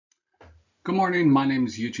Good morning, my name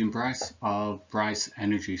is Eugene Bryce of Bryce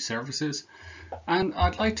Energy Services, and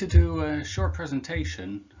I'd like to do a short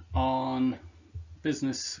presentation on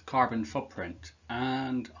business carbon footprint,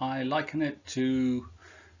 and I liken it to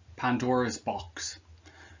Pandora's Box.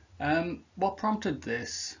 What prompted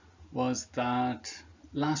this was that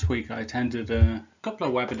last week I attended a couple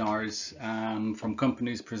of webinars from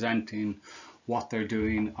companies presenting what they're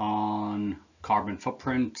doing on carbon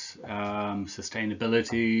footprint,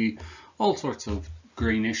 sustainability, all sorts of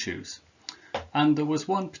green issues. And there was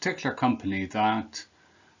one particular company that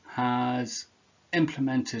has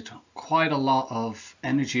implemented quite a lot of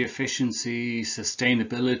energy efficiency,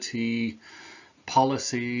 sustainability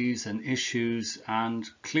policies and issues, and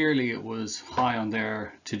clearly it was high on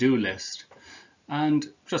their to-do list. And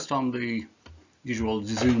just on the usual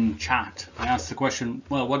Zoom chat, I asked the question,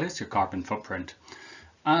 well, what is your carbon footprint?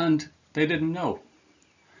 And they didn't know,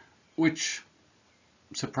 which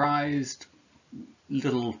surprised,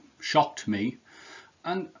 little shocked me.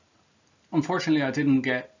 And unfortunately I didn't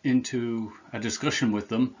get into a discussion with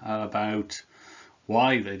them about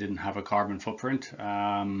why they didn't have a carbon footprint.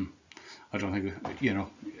 I don't think, I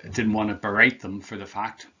didn't want to berate them for the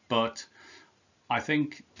fact, but I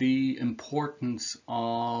think the importance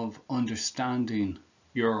of understanding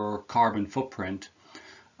your carbon footprint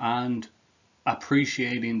and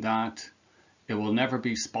appreciating that it will never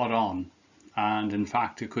be spot on, and in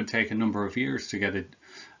fact it could take a number of years to get it,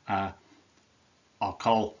 I'll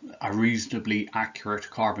call a reasonably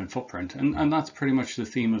accurate carbon footprint, and that's pretty much the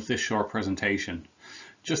theme of this short presentation,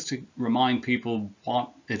 just to remind people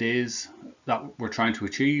what it is that we're trying to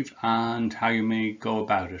achieve and how you may go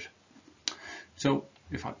about it. So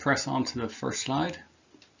if I press on to the first slide.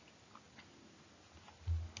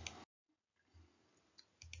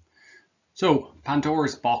 So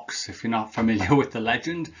Pandora's box, if you're not familiar with the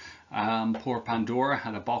legend, poor Pandora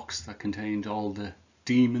had a box that contained all the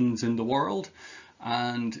demons in the world,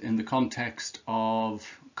 and in the context of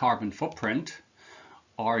carbon footprint,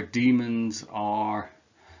 our demons are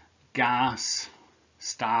gas,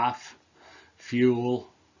 staff,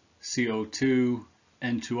 fuel, CO2,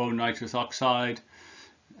 N2O nitrous oxide,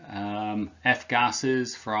 F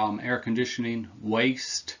gases from air conditioning,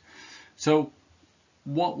 waste. So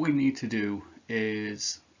what we need to do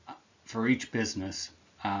is, for each business,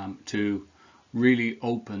 to really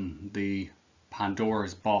open the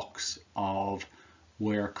Pandora's box of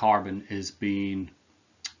where carbon is being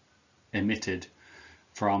emitted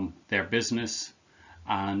from their business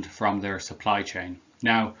and from their supply chain.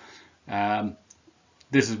 Now,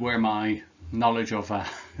 this is where my knowledge of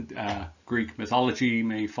Greek mythology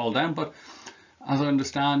may fall down, but as I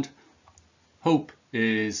understand, hope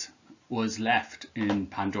was left in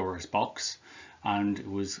Pandora's box and it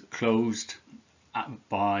was closed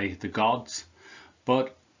by the gods.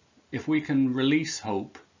 But if we can release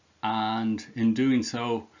hope, and in doing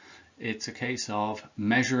so it's a case of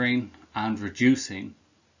measuring and reducing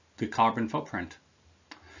the carbon footprint.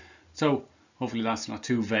 So hopefully that's not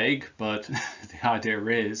too vague, but the idea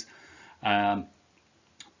is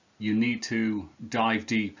you need to dive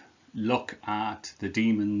deep, look at the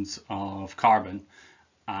demons of carbon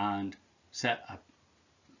and set a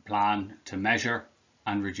plan to measure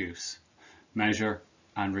and reduce,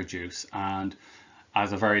 and at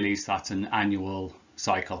the very least that's an annual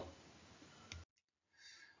cycle.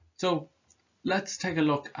 So let's take a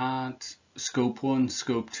look at scope 1,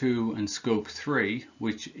 scope 2 and scope 3,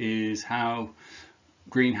 which is how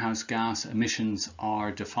greenhouse gas emissions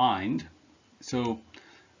are defined. So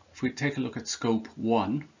if we take a look at scope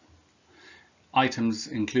 1, items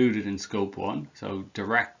included in scope 1, so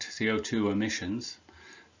direct CO2 emissions,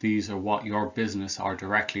 these are what your business are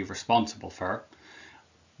directly responsible for.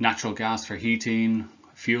 Natural gas for heating,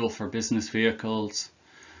 fuel for business vehicles,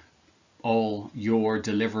 all your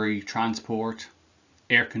delivery transport,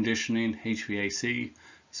 air conditioning, HVAC,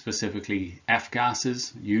 specifically F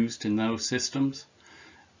gases used in those systems,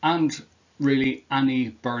 and really any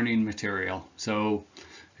burning material. So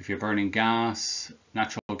if you're burning gas,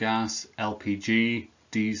 natural gas, LPG,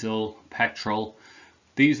 diesel, petrol,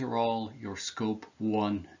 these are all your scope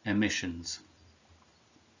 1 emissions.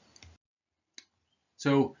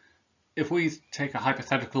 So if we take a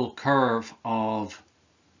hypothetical curve of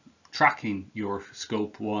tracking your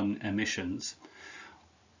scope 1 emissions,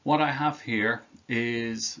 what I have here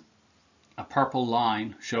is a purple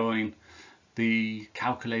line showing the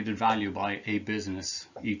calculated value by a business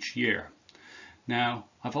each year. Now,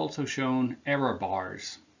 I've also shown error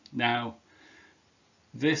bars. Now,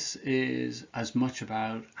 this is as much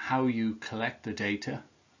about how you collect the data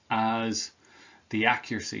as the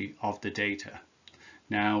accuracy of the data.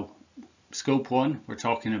 Now, scope 1, we're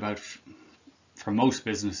talking about for most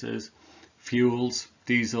businesses, fuels,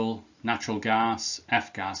 diesel, natural gas,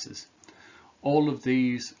 F-gases. All of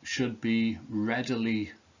these should be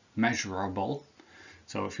readily measurable.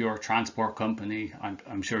 So if you're a transport company,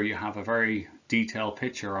 I'm sure you have a very detailed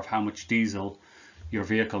picture of how much diesel your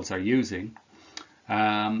vehicles are using.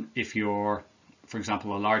 If you're, for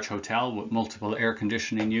example, a large hotel with multiple air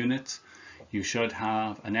conditioning units, you should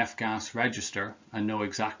have an F-gas register and know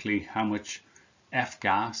exactly how much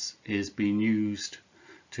F-gas is being used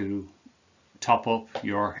to top up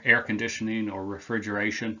your air conditioning or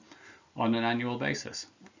refrigeration on an annual basis.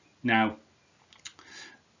 Now,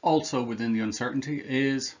 also within the uncertainty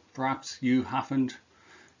is perhaps you haven't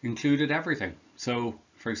included everything. So,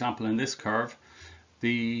 for example, in this curve,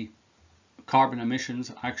 the carbon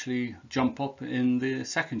emissions actually jump up in the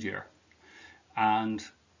second year, and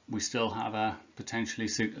we still have a potentially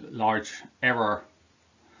large error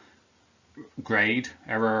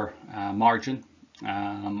margin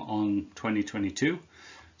on 2022.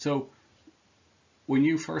 So when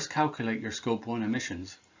you first calculate your scope 1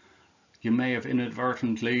 emissions, you may have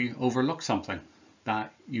inadvertently overlooked something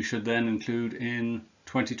that you should then include in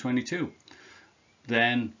 2022.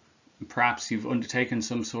 Then perhaps you've undertaken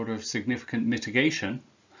some sort of significant mitigation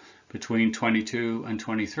between 22 and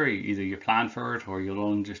 23. Either you plan for it or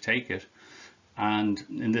you'll undertake it. And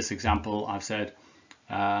in this example, I've said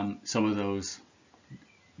some of those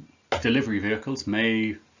delivery vehicles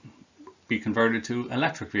may be converted to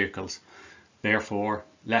electric vehicles. Therefore,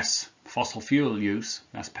 less fossil fuel use,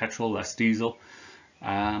 less petrol, less diesel.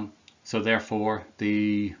 So therefore,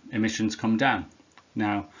 the emissions come down.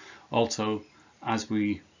 Now, also, as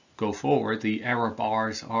we go forward, the error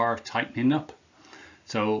bars are tightening up.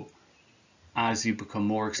 So as you become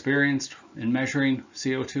more experienced in measuring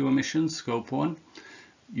CO2 emissions, scope 1,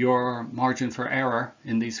 your margin for error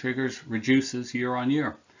in these figures reduces year on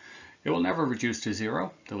year. It will never reduce to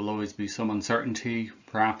zero. There will always be some uncertainty,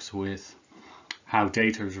 perhaps with how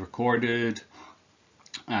data is recorded.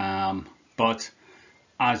 But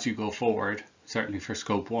as you go forward, certainly for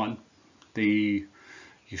scope 1, you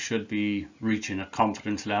should be reaching a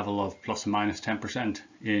confidence level of plus or minus 10%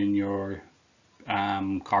 in your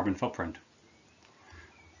carbon footprint.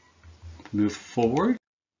 Move forward.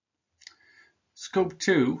 Scope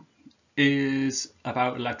 2 is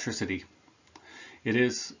about electricity. It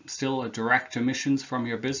is still a direct emissions from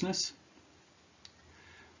your business.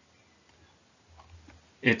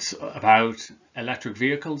 It's about electric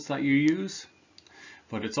vehicles that you use,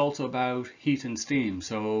 but it's also about heat and steam.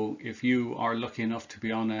 So if you are lucky enough to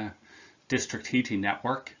be on a district heating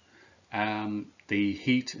network, the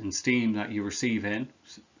heat and steam that you receive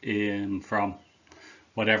in from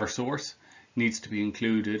whatever source needs to be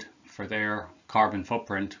included for their carbon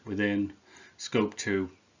footprint within scope 2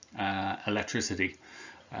 electricity.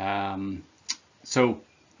 So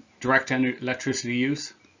direct electricity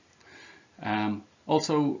use.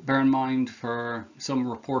 Also bear in mind for some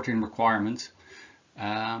reporting requirements,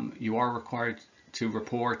 you are required to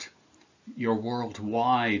report your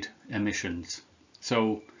worldwide emissions.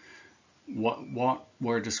 So what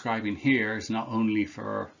we're describing here is not only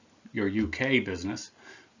for your UK business,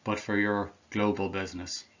 but for your global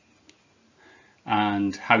business.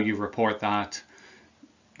 And how you report that,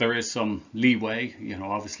 there is some leeway.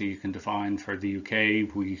 Obviously you can define for the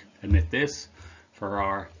UK, we emit this. For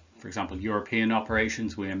our, for example, European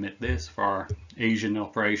operations, we emit this. For our Asian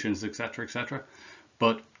operations, etc., etc.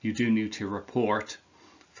 But you do need to report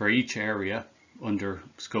for each area under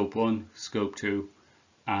scope 1, scope 2,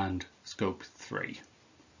 and scope 3.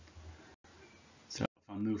 So if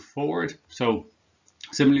I move forward, so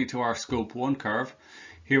similarly to our scope 1 curve,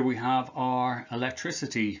 here we have our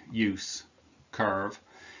electricity use curve,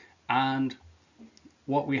 and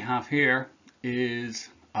what we have here is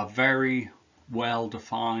a very well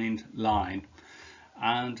defined line,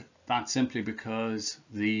 and that's simply because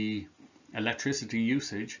the electricity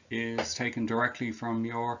usage is taken directly from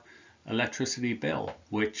your electricity bill,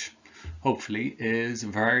 which hopefully is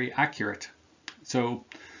very accurate. So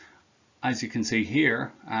as you can see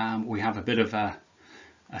here, we have a bit of a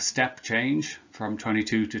step change from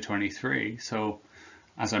 22 to 23. So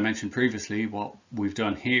as I mentioned previously, what we've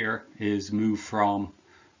done here is move from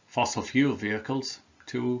fossil fuel vehicles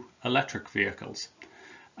to electric vehicles,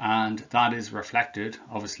 and that is reflected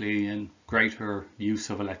obviously in greater use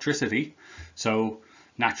of electricity. So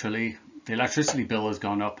naturally the electricity bill has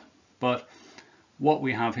gone up, but what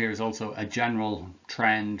we have here is also a general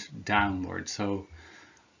trend downward. So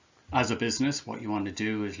as a business, what you want to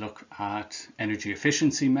do is look at energy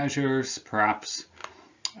efficiency measures, perhaps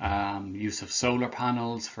use of solar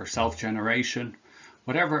panels for self-generation,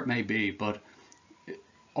 whatever it may be. But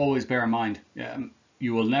always bear in mind,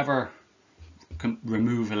 you will never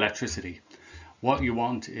remove electricity. What you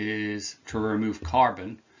want is to remove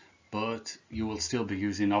carbon, but you will still be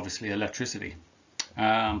using obviously electricity.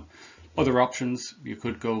 Other options, you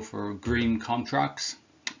could go for green contracts,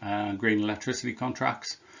 green electricity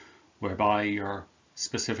contracts, whereby you're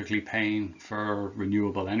specifically paying for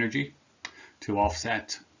renewable energy to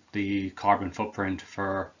offset the carbon footprint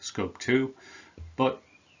for scope 2. But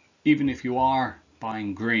even if you are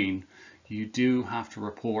buying green, you do have to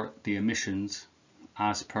report the emissions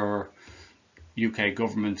as per UK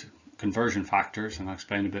government conversion factors, and I'll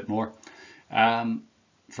explain a bit more,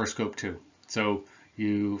 for scope 2. So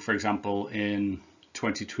you, for example, in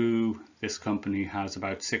 22, this company has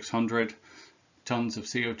about 600 tons of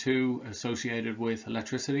CO2 associated with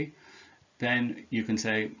electricity. Then you can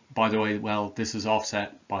say, by the way, well, this is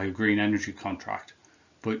offset by a green energy contract,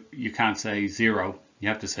 but you can't say 0. You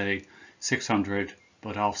have to say 600,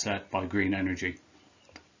 but offset by green energy.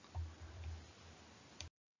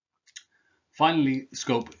 Finally,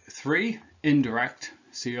 scope 3, indirect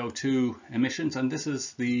CO2 emissions, and this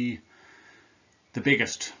is the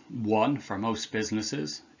biggest one for most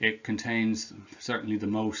businesses. It contains certainly the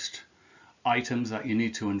most items that you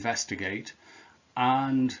need to investigate,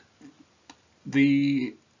 and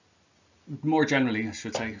the more generally, I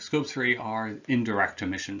should say, scope 3 are indirect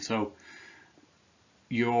emissions. So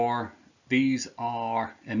these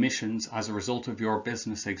are emissions as a result of your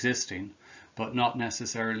business existing, but not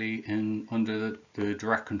necessarily under the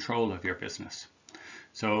direct control of your business.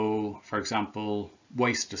 So, for example,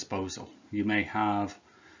 waste disposal. You may have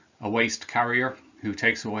a waste carrier who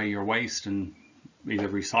takes away your waste and either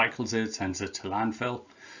recycles it, sends it to landfill.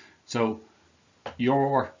 So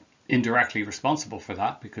you're indirectly responsible for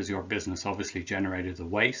that because your business obviously generated the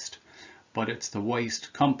waste, but it's the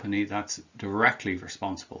waste company that's directly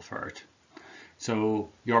responsible for it. So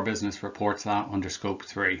your business reports that under scope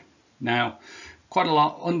 3. Now, quite a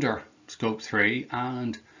lot under scope 3,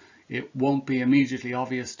 and it won't be immediately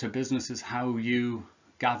obvious to businesses how you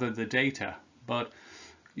gather the data, but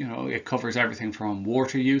you know, it covers everything from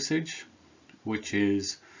water usage, which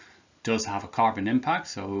does have a carbon impact,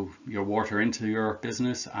 so your water into your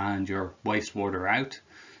business and your wastewater out.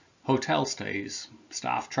 Hotel stays,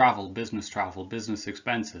 staff travel, business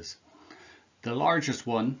expenses. The largest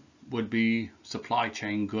one would be supply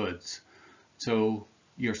chain goods. So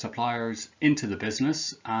your suppliers into the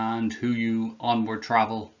business and who you onward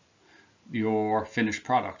travel your finished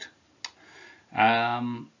product.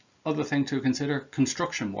 Other thing to consider,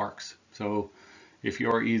 construction works. So if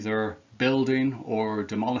you're either building or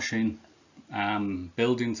demolishing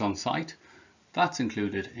buildings on site, that's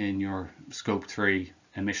included in your scope 3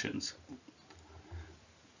 emissions.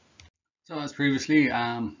 So as previously,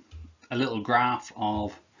 a little graph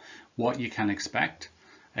of what you can expect.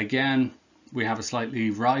 Again, we have a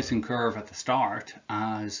slightly rising curve at the start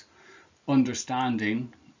as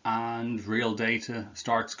understanding and real data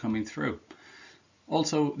starts coming through.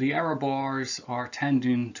 Also, the error bars are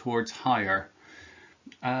tending towards higher,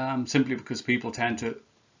 simply because people tend to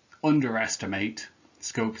underestimate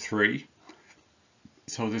scope 3.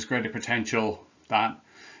 So there's greater potential that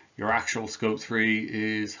your actual scope 3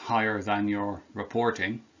 is higher than your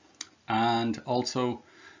reporting. And also,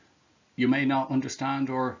 you may not understand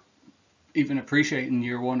or even appreciate in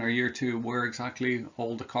year 1 or year 2 where exactly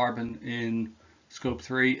all the carbon in scope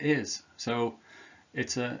 3 is. So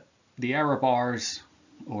it's the error bars,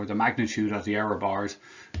 or the magnitude of the error bars,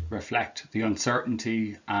 reflect the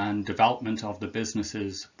uncertainty and development of the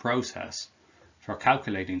business's process for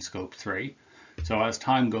calculating scope 3. So as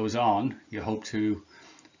time goes on, you hope to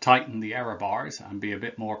tighten the error bars and be a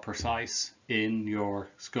bit more precise in your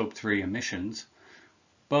scope 3 emissions.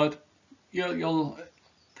 But you'll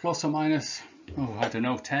plus or minus, I don't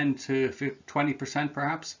know, 10 to 20%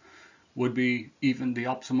 perhaps would be even the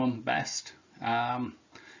optimum best.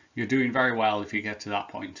 You're doing very well if you get to that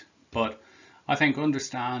point. But I think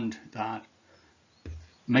understand that,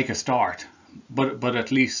 make a start, but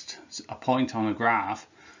at least a point on a graph,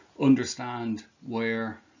 understand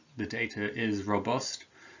where the data is robust,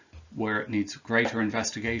 where it needs greater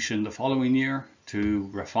investigation the following year to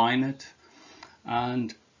refine it,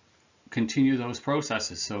 and continue those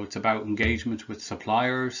processes. So it's about engagement with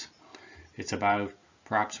suppliers. It's about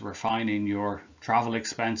perhaps refining your travel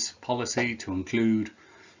expense policy to include,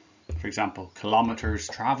 for example, kilometers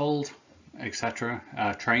traveled, etc.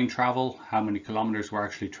 Train travel, how many kilometers were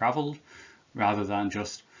actually traveled, rather than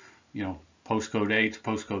just, you know, postcode A to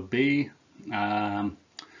postcode B.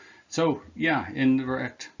 So yeah,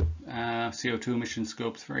 indirect CO2 emission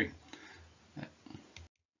scope 3.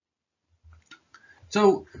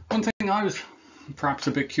 So one thing I was perhaps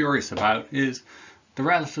a bit curious about is the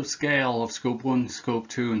relative scale of Scope 1, Scope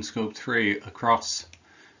 2 and Scope 3 across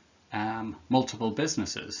multiple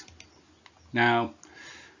businesses. Now,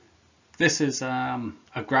 this is a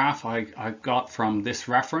graph I got from this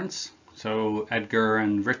reference. So Edgar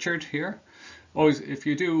and Richard here. Always, if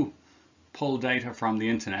you do pull data from the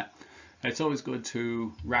internet, it's always good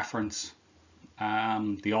to reference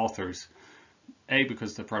the authors. A,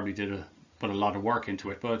 because they probably put a lot of work into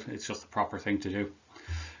it, but it's just the proper thing to do.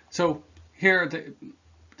 So here,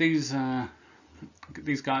 these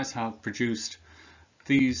guys have produced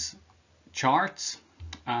these charts,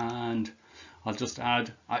 and I'll just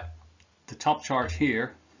add the top chart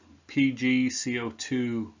here, PG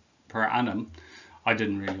CO2 per annum. I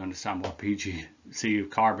didn't really understand what PGC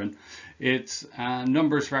carbon. Its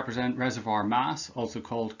numbers represent reservoir mass, also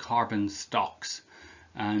called carbon stocks.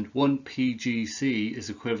 And 1 PGC is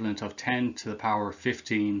equivalent of 10 to the power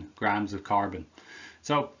 15 grams of carbon.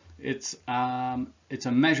 So it's a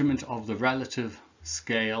measurement of the relative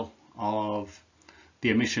scale of the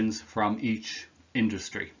emissions from each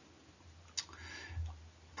industry.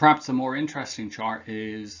 Perhaps the more interesting chart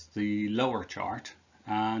is the lower chart,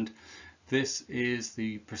 and this is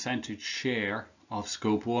the percentage share of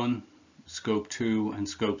Scope 1, Scope 2 and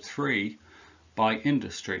Scope 3 by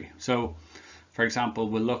industry. So for example,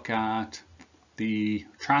 we'll look at the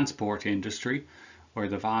transport industry, where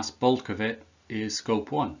the vast bulk of it is Scope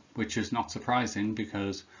 1, which is not surprising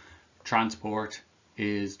because transport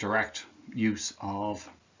is direct use of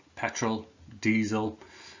petrol, diesel,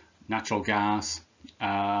 natural gas,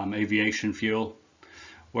 aviation fuel,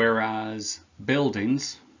 whereas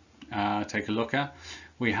buildings, take a look at,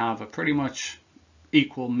 we have a pretty much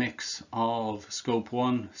equal mix of Scope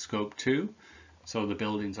 1, Scope 2. So the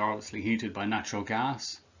buildings are obviously heated by natural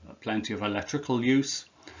gas, plenty of electrical use,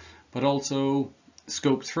 but also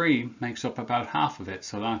Scope 3 makes up about half of it.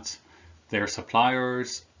 So that's their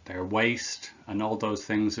suppliers, their waste, and all those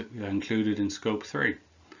things that are included in Scope 3.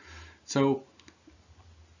 So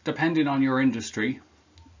depending on your industry,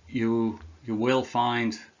 you will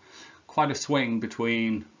find quite a swing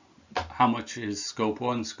between how much is Scope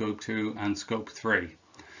 1, Scope 2 and Scope 3.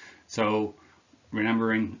 So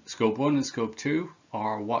remembering Scope 1 and Scope 2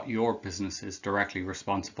 are what your business is directly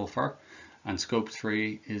responsible for, and Scope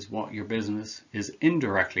 3 is what your business is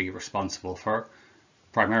indirectly responsible for,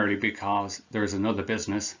 primarily because there's another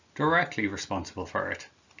business directly responsible for it.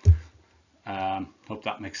 Hope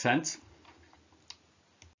that makes sense.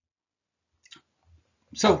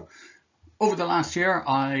 So over the last year,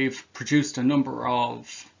 I've produced a number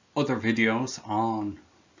of other videos on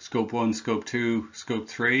Scope 1, Scope 2, Scope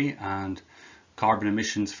 3 and carbon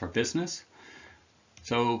emissions for business.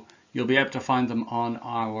 So you'll be able to find them on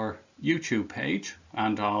our YouTube page,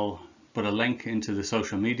 and I'll put a link into the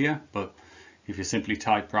social media, but if you simply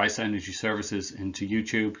type Bryce Energy Services into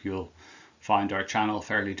YouTube, you'll find our channel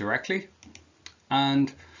fairly directly.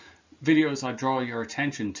 And videos I draw your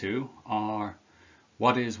attention to are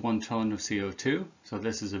what is 1 ton of CO2. So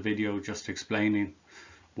this is a video just explaining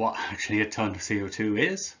what actually a ton of CO2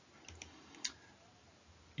 is.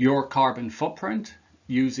 Your carbon footprint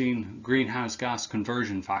using greenhouse gas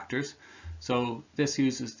conversion factors. So this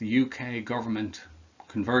uses the UK government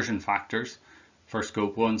conversion factors for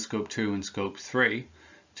Scope 1, Scope 2 and Scope 3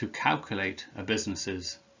 to calculate a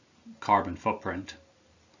business's carbon footprint.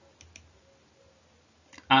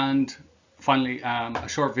 And finally, a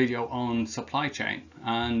short video on supply chain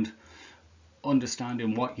and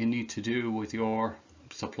understanding what you need to do with your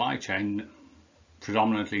supply chain,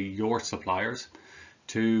 predominantly your suppliers,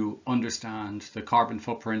 to understand the carbon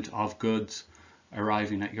footprint of goods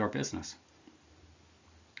arriving at your business.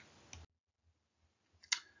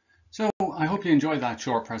 So I hope you enjoyed that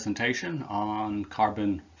short presentation on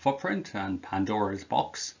carbon footprint and Pandora's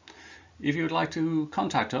Box. If you would like to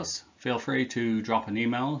contact us, feel free to drop an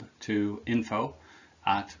email to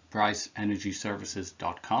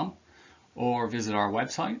info@bryceenergyservices.com or visit our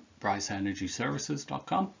website,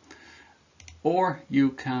 bryceenergyservices.com. Or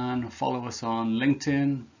you can follow us on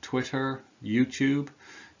LinkedIn, Twitter, YouTube.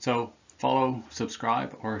 So follow,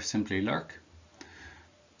 subscribe, or simply lurk.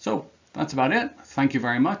 So that's about it. Thank you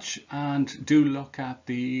very much, and do look at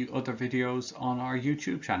the other videos on our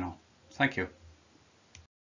YouTube channel. Thank you.